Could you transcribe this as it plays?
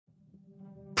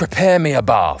Prepare me a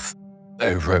bath,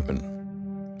 O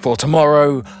Roman, for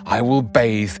tomorrow I will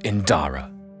bathe in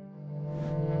Dara.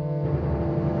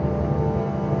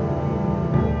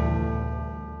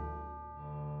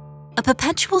 A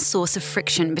perpetual source of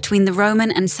friction between the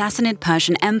Roman and Sassanid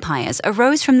Persian empires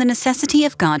arose from the necessity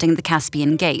of guarding the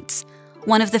Caspian Gates,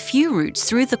 one of the few routes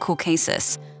through the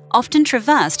Caucasus, often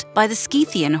traversed by the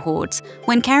Scythian hordes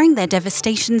when carrying their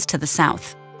devastations to the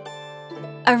south.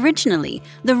 Originally,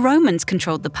 the Romans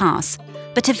controlled the pass,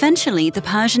 but eventually the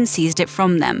Persians seized it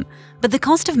from them. But the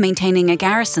cost of maintaining a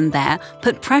garrison there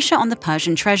put pressure on the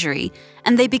Persian treasury,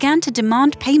 and they began to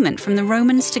demand payment from the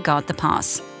Romans to guard the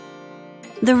pass.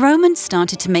 The Romans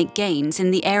started to make gains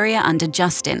in the area under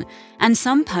Justin, and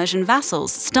some Persian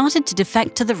vassals started to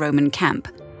defect to the Roman camp.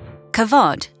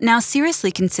 Kavod now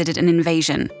seriously considered an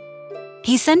invasion.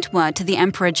 He sent word to the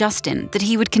Emperor Justin that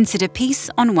he would consider peace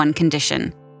on one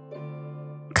condition.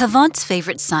 Kavod's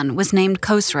favorite son was named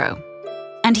Khosrow,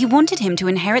 and he wanted him to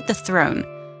inherit the throne,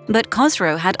 but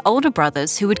Khosrow had older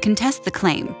brothers who would contest the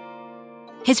claim.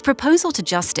 His proposal to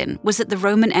Justin was that the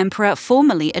Roman emperor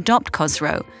formally adopt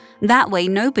Khosrow. That way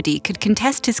nobody could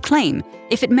contest his claim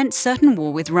if it meant certain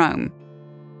war with Rome.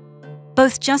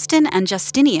 Both Justin and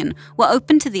Justinian were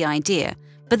open to the idea,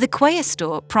 but the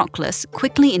quaestor Proclus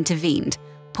quickly intervened,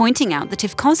 pointing out that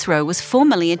if Khosrow was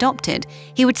formally adopted,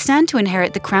 he would stand to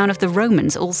inherit the crown of the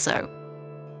Romans also.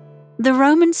 The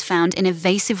Romans found an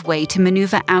evasive way to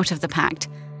maneuver out of the pact.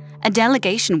 A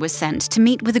delegation was sent to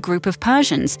meet with a group of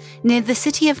Persians near the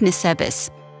city of Nisibis.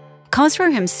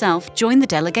 Khosrow himself joined the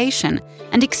delegation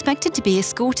and expected to be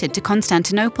escorted to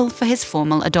Constantinople for his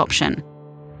formal adoption.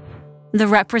 The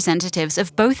representatives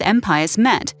of both empires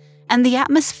met, and the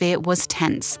atmosphere was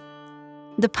tense.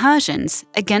 The Persians,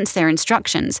 against their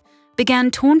instructions, began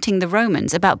taunting the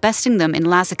Romans about besting them in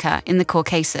Lazica in the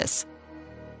Caucasus.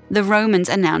 The Romans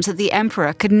announced that the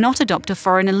emperor could not adopt a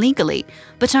foreigner legally,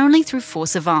 but only through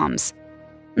force of arms.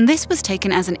 This was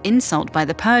taken as an insult by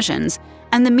the Persians,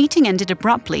 and the meeting ended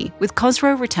abruptly with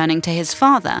Khosrow returning to his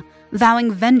father,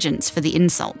 vowing vengeance for the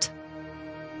insult.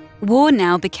 War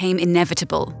now became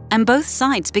inevitable, and both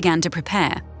sides began to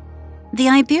prepare. The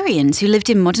Iberians who lived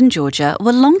in modern Georgia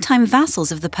were longtime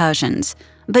vassals of the Persians,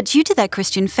 but due to their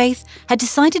Christian faith had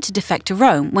decided to defect to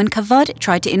Rome when Kavod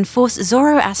tried to enforce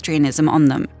Zoroastrianism on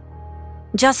them.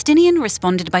 Justinian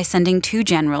responded by sending 2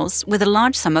 generals with a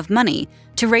large sum of money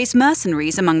to raise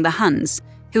mercenaries among the Huns,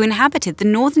 who inhabited the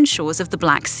northern shores of the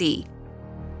Black Sea.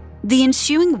 The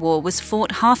ensuing war was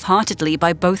fought half-heartedly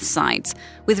by both sides,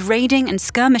 with raiding and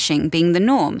skirmishing being the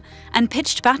norm and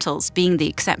pitched battles being the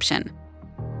exception.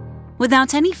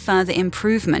 Without any further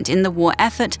improvement in the war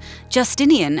effort,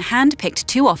 Justinian handpicked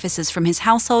 2 officers from his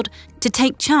household to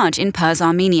take charge in Persia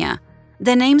Armenia.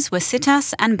 Their names were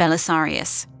Sitas and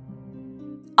Belisarius.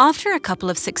 After a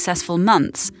couple of successful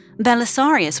months,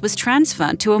 Belisarius was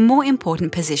transferred to a more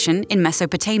important position in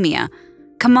Mesopotamia,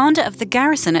 commander of the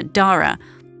garrison at Dara,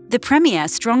 the premier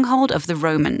stronghold of the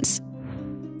Romans.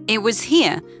 It was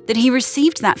here that he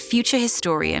received that future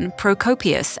historian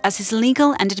Procopius as his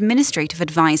legal and administrative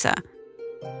advisor.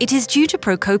 It is due to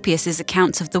Procopius's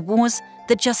accounts of the wars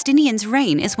that Justinian's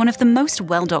reign is one of the most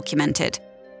well-documented.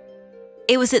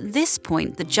 It was at this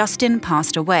point that Justin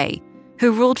passed away,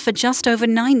 who ruled for just over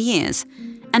 9 years,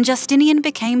 and Justinian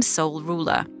became sole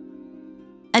ruler.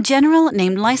 A general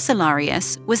named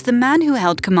Belisarius was the man who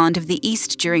held command of the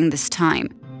east during this time.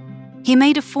 He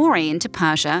made a foray into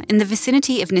Persia in the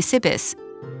vicinity of Nisibis,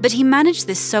 but he managed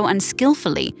this so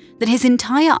unskillfully that his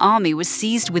entire army was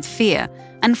seized with fear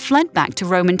and fled back to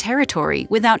Roman territory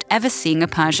without ever seeing a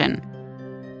Persian.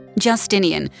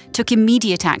 Justinian took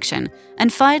immediate action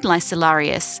and fired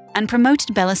Belisarius and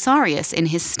promoted Belisarius in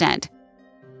his stead.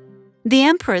 The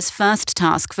emperor's first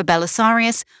task for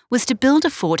Belisarius was to build a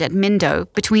fort at Mindo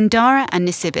between Dara and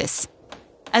Nisibis.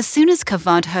 As soon as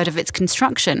Kavod heard of its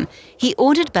construction, he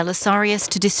ordered Belisarius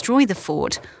to destroy the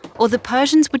fort, or the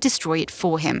Persians would destroy it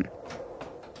for him.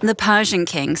 The Persian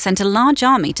king sent a large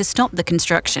army to stop the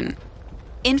construction.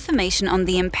 Information on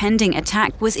the impending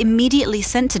attack was immediately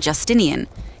sent to Justinian,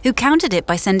 who countered it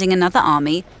by sending another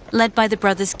army, led by the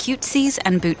brothers Cutses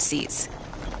and Bootses.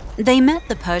 They met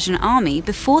the Persian army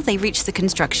before they reached the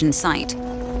construction site.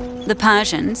 The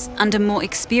Persians, under more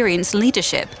experienced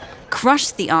leadership,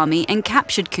 crushed the army and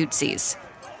captured Cutses.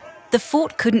 The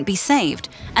fort couldn't be saved,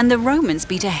 and the Romans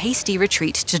beat a hasty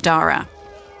retreat to Dara.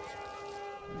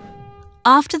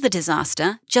 After the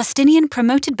disaster, Justinian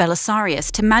promoted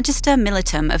Belisarius to Magister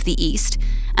Militum of the East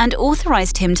and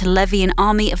authorized him to levy an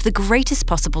army of the greatest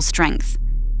possible strength.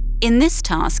 In this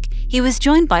task, he was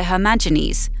joined by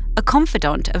Hermogenes, a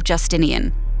confidant of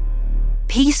Justinian.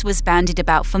 Peace was bandied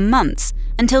about for months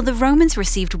until the Romans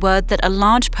received word that a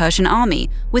large Persian army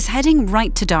was heading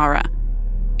right to Dara.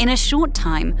 In a short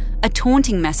time, a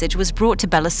taunting message was brought to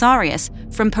Belisarius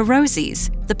from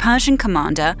Perozes, the Persian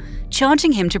commander,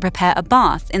 charging him to prepare a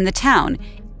bath in the town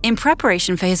in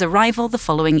preparation for his arrival the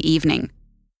following evening.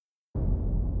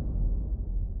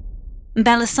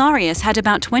 Belisarius had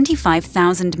about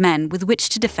 25,000 men with which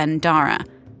to defend Dara.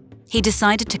 He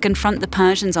decided to confront the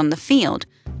Persians on the field,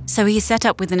 so he set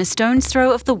up within a stone's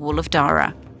throw of the wall of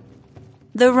Dara.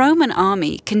 The Roman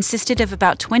army consisted of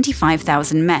about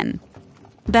 25,000 men.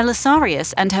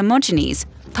 Belisarius and Hermogenes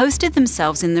posted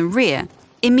themselves in the rear.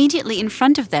 Immediately in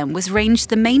front of them was ranged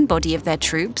the main body of their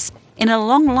troops in a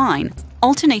long line,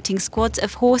 alternating squads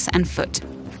of horse and foot.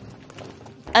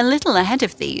 A little ahead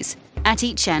of these, at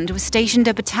each end was stationed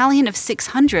a battalion of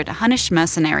 600 Hunnish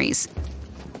mercenaries.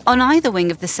 On either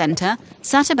wing of the center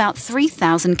sat about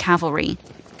 3,000 cavalry.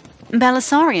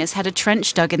 Belisarius had a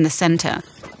trench dug in the center.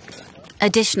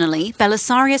 Additionally,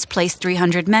 Belisarius placed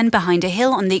 300 men behind a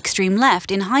hill on the extreme left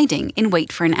in hiding in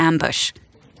wait for an ambush.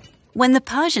 When the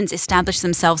Persians established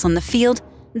themselves on the field,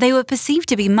 they were perceived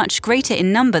to be much greater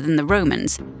in number than the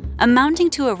Romans, amounting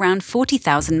to around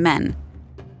 40,000 men.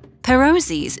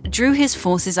 Perozes drew his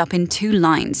forces up in two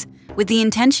lines, with the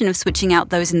intention of switching out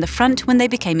those in the front when they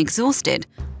became exhausted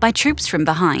by troops from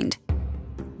behind.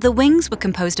 The wings were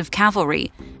composed of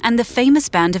cavalry, and the famous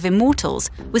band of immortals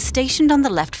was stationed on the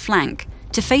left flank,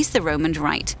 to face the Roman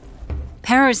right.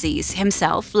 Perozes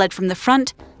himself led from the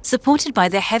front, supported by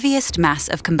the heaviest mass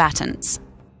of combatants.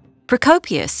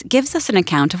 Procopius gives us an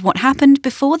account of what happened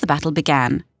before the battle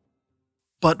began.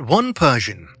 But one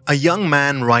Persian, a young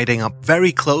man riding up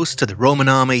very close to the Roman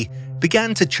army,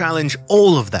 began to challenge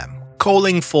all of them,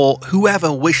 calling for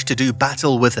whoever wished to do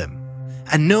battle with him.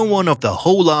 And no one of the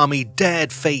whole army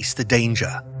dared face the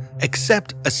danger,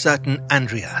 except a certain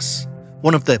Andreas,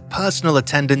 one of the personal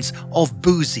attendants of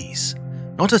Buzes,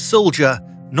 not a soldier,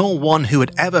 nor one who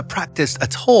had ever practiced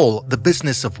at all the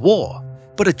business of war,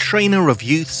 but a trainer of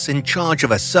youths in charge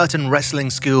of a certain wrestling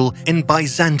school in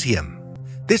Byzantium.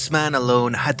 This man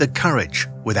alone had the courage,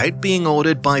 without being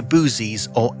ordered by Buzes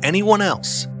or anyone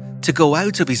else, to go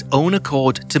out of his own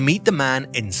accord to meet the man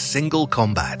in single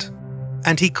combat.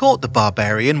 And he caught the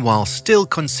barbarian while still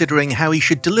considering how he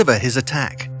should deliver his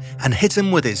attack, and hit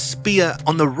him with his spear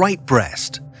on the right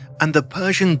breast, and the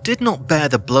Persian did not bear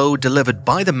the blow delivered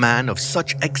by the man of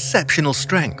such exceptional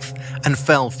strength, and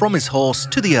fell from his horse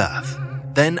to the earth.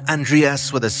 Then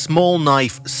Andreas with a small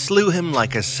knife slew him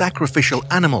like a sacrificial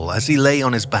animal as he lay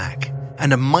on his back,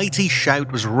 and a mighty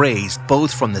shout was raised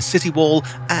both from the city wall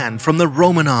and from the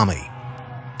Roman army.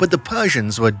 But the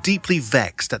Persians were deeply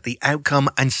vexed at the outcome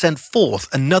and sent forth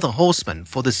another horseman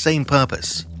for the same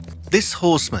purpose. This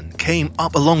horseman came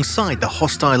up alongside the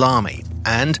hostile army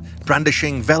and,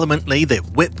 brandishing vehemently the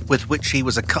whip with which he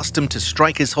was accustomed to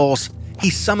strike his horse, he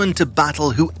summoned to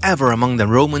battle whoever among the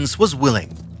Romans was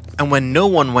willing. And when no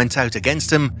one went out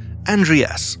against him,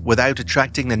 Andreas, without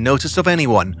attracting the notice of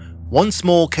anyone, once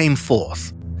more came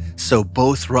forth. So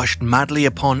both rushed madly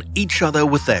upon each other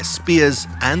with their spears,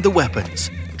 and the weapons,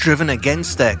 driven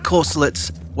against their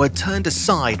corselets, were turned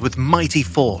aside with mighty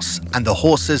force, and the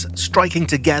horses, striking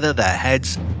together their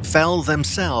heads, fell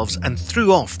themselves and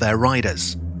threw off their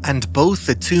riders. And both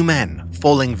the two men,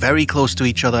 falling very close to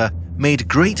each other, made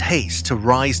great haste to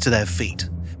rise to their feet.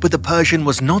 But the Persian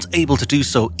was not able to do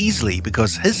so easily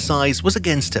because his size was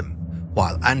against him,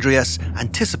 while Andreas,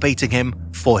 anticipating him,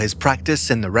 for his practice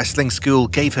in the wrestling school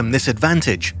gave him this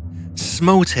advantage,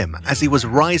 smote him as he was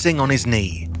rising on his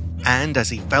knee, and as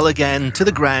he fell again to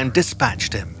the ground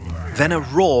dispatched him. Then a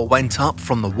roar went up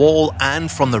from the wall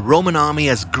and from the Roman army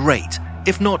as great,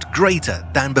 if not greater,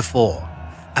 than before.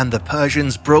 And the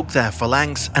Persians broke their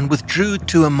phalanx and withdrew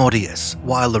to Amodius,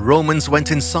 while the Romans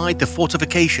went inside the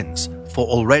fortifications, for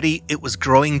already it was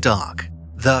growing dark.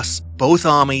 Thus, both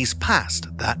armies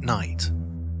passed that night.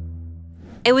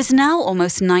 It was now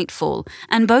almost nightfall,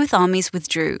 and both armies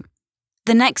withdrew.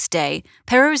 The next day,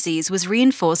 Perozes was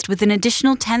reinforced with an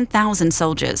additional 10,000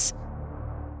 soldiers.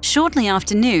 Shortly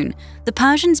after noon, the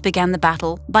Persians began the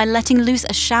battle by letting loose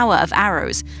a shower of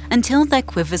arrows until their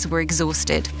quivers were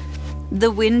exhausted.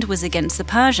 The wind was against the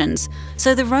Persians,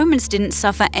 so the Romans didn't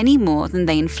suffer any more than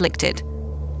they inflicted.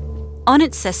 On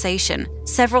its cessation,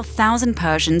 several thousand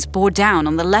Persians bore down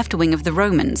on the left wing of the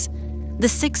Romans. The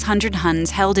 600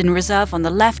 Huns held in reserve on the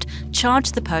left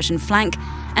charged the Persian flank,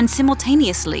 and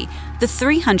simultaneously, the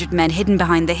 300 men hidden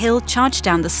behind the hill charged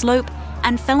down the slope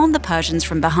and fell on the Persians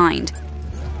from behind.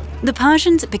 The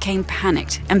Persians became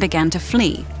panicked and began to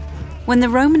flee. When the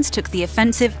Romans took the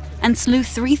offensive, and slew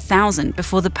 3,000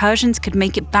 before the Persians could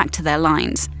make it back to their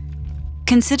lines.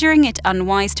 Considering it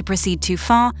unwise to proceed too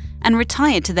far, and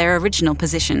retired to their original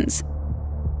positions.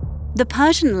 The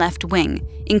Persian left wing,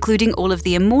 including all of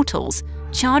the immortals,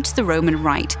 charged the Roman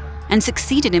right and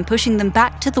succeeded in pushing them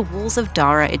back to the walls of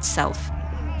Dara itself.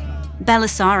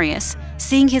 Belisarius,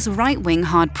 seeing his right wing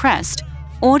hard-pressed,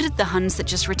 ordered the Huns that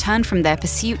just returned from their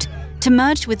pursuit to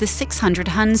merge with the 600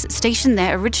 Huns stationed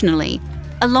there originally,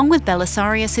 along with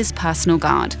Belisarius's personal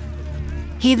guard.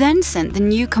 He then sent the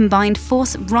new combined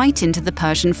force right into the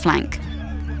Persian flank.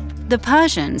 The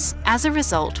Persians, as a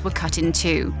result, were cut in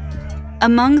two.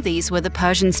 Among these were the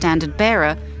Persian standard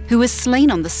bearer, who was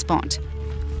slain on the spot.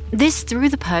 This threw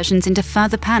the Persians into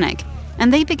further panic,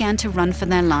 and they began to run for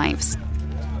their lives.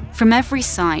 From every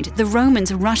side, the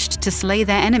Romans rushed to slay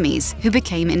their enemies, who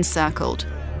became encircled.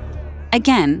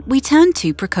 Again, we turn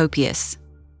to Procopius.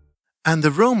 And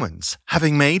the Romans,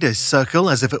 having made a circle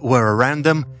as if it were around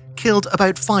them, killed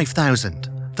about 5,000.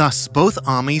 Thus both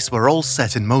armies were all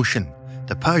set in motion,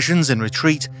 the Persians in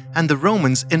retreat and the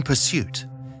Romans in pursuit.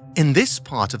 In this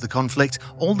part of the conflict,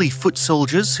 all the foot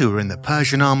soldiers who were in the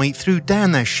Persian army threw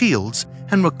down their shields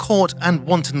and were caught and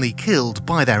wantonly killed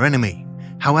by their enemy.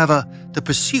 However, the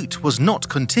pursuit was not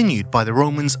continued by the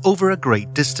Romans over a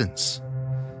great distance.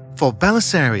 For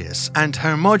Belisarius and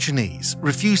Hermogenes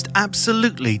refused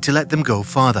absolutely to let them go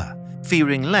farther,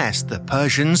 fearing lest the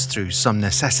Persians, through some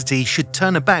necessity, should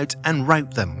turn about and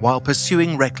rout them while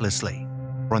pursuing recklessly.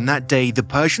 On that day, the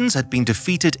Persians had been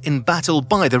defeated in battle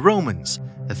by the Romans,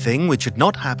 a thing which had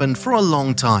not happened for a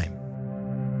long time.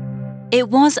 It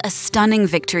was a stunning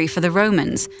victory for the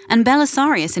Romans, and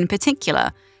Belisarius in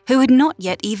particular, who had not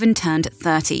yet even turned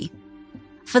 30.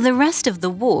 For the rest of the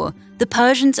war, the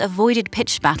Persians avoided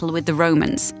pitched battle with the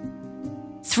Romans.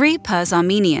 3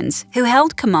 Persa-Armenians, who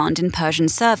held command in Persian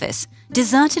service,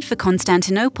 deserted for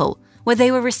Constantinople, where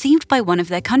they were received by one of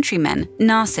their countrymen,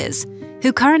 Narses,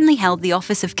 who currently held the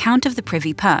office of Count of the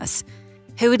Privy Purse,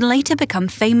 who would later become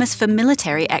famous for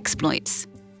military exploits.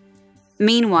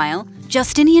 Meanwhile,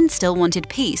 Justinian still wanted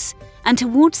peace, and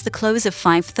towards the close of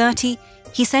 530,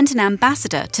 he sent an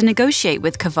ambassador to negotiate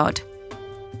with Kavod.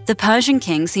 The Persian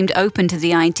king seemed open to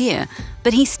the idea,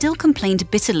 but he still complained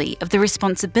bitterly of the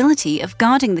responsibility of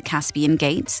guarding the Caspian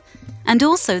gates, and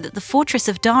also that the fortress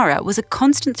of Dara was a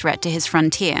constant threat to his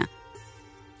frontier.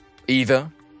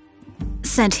 Either,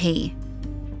 said he,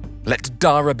 let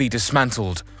Dara be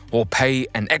dismantled, or pay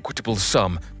an equitable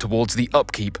sum towards the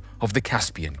upkeep of the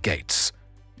Caspian gates.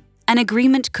 An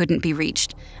agreement couldn't be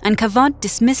reached, and Kavod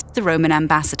dismissed the Roman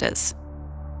ambassadors.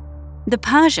 The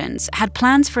Persians had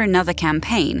plans for another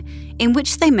campaign, in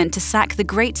which they meant to sack the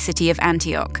great city of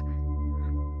Antioch.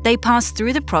 They passed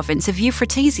through the province of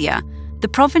Euphratesia, the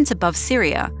province above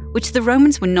Syria, which the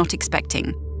Romans were not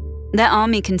expecting. Their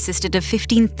army consisted of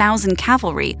 15,000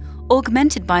 cavalry,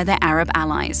 augmented by their Arab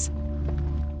allies.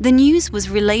 The news was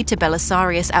relayed to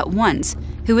Belisarius at once,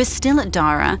 who was still at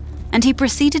Dara, and he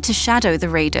proceeded to shadow the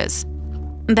raiders.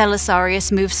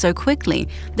 Belisarius moved so quickly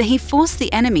that he forced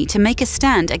the enemy to make a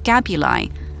stand at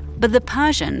Gabulae, but the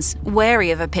Persians,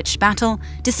 wary of a pitched battle,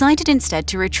 decided instead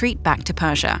to retreat back to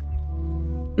Persia.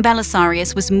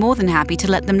 Belisarius was more than happy to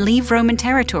let them leave Roman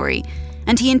territory,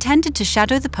 and he intended to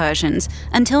shadow the Persians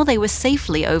until they were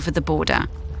safely over the border.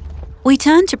 We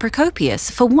turn to Procopius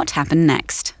for what happened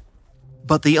next.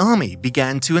 But the army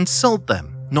began to insult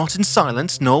them, not in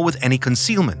silence nor with any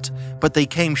concealment, but they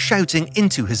came shouting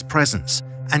into his presence,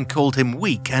 and called him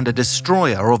weak and a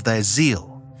destroyer of their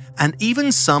zeal. And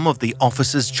even some of the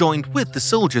officers joined with the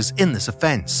soldiers in this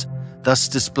offense, thus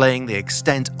displaying the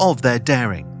extent of their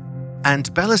daring.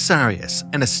 And Belisarius,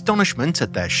 in astonishment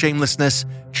at their shamelessness,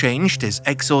 changed his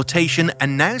exhortation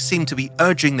and now seemed to be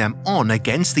urging them on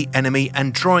against the enemy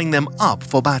and drawing them up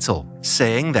for battle,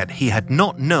 saying that he had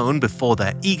not known before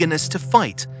their eagerness to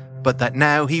fight, but that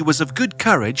now he was of good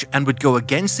courage and would go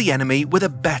against the enemy with a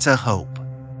better hope.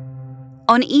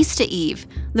 On Easter Eve,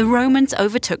 the Romans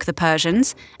overtook the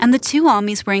Persians, and the two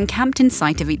armies were encamped in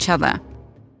sight of each other.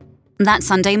 That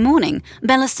Sunday morning,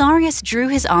 Belisarius drew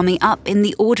his army up in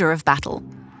the order of battle.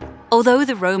 Although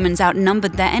the Romans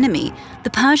outnumbered their enemy, the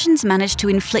Persians managed to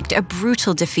inflict a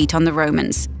brutal defeat on the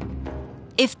Romans.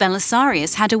 If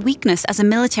Belisarius had a weakness as a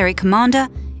military commander,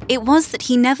 it was that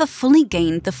he never fully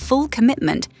gained the full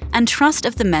commitment and trust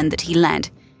of the men that he led,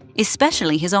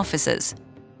 especially his officers.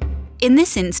 In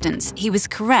this instance, he was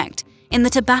correct in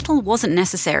that a battle wasn't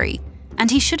necessary,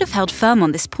 and he should have held firm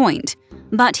on this point,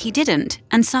 but he didn't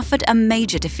and suffered a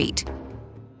major defeat.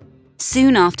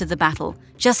 Soon after the battle,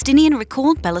 Justinian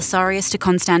recalled Belisarius to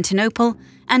Constantinople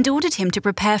and ordered him to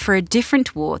prepare for a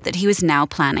different war that he was now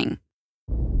planning.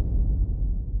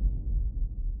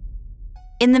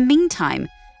 In the meantime,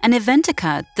 an event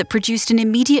occurred that produced an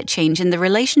immediate change in the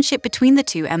relationship between the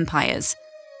two empires.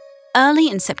 Early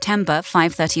in September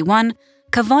 531,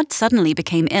 Kavod suddenly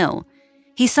became ill.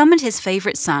 He summoned his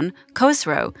favorite son,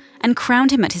 Khosrow, and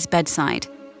crowned him at his bedside,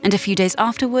 and a few days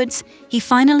afterwards, he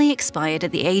finally expired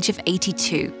at the age of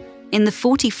 82, in the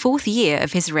 44th year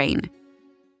of his reign.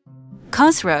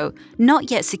 Khosrow,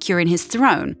 not yet secure in his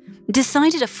throne,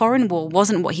 decided a foreign war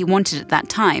wasn't what he wanted at that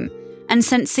time, and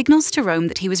sent signals to Rome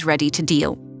that he was ready to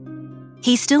deal.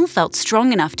 He still felt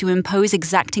strong enough to impose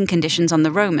exacting conditions on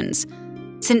the Romans.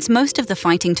 Since most of the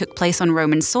fighting took place on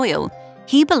Roman soil,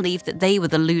 he believed that they were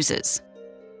the losers.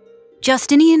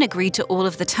 Justinian agreed to all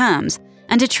of the terms,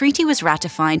 and a treaty was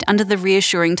ratified under the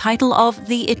reassuring title of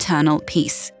the Eternal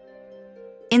Peace.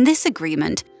 In this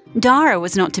agreement, Dara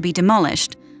was not to be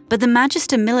demolished, but the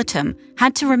Magister Militum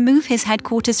had to remove his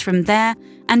headquarters from there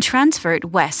and transfer it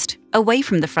west, away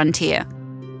from the frontier.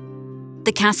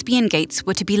 The Caspian Gates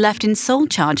were to be left in sole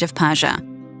charge of Persia.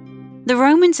 The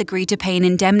Romans agreed to pay an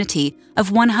indemnity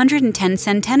of 110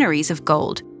 centenaries of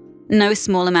gold. No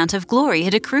small amount of glory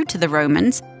had accrued to the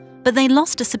Romans, but they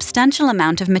lost a substantial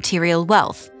amount of material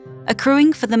wealth,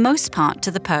 accruing for the most part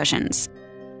to the Persians.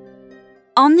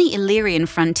 On the Illyrian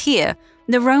frontier,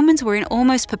 the Romans were in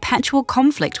almost perpetual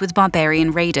conflict with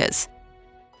barbarian raiders.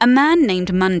 A man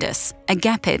named Mundus, a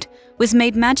Gepid, was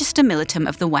made Magister Militum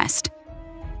of the West.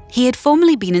 He had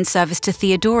formerly been in service to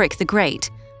Theodoric the Great,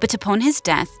 but upon his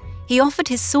death, he offered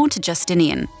his sword to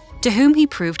Justinian, to whom he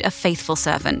proved a faithful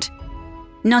servant.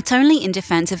 Not only in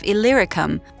defense of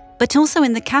Illyricum, but also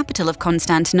in the capital of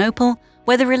Constantinople,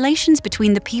 where the relations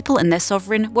between the people and their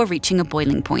sovereign were reaching a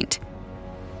boiling point.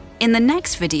 In the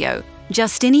next video,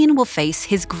 Justinian will face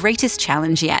his greatest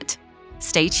challenge yet.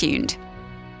 Stay tuned.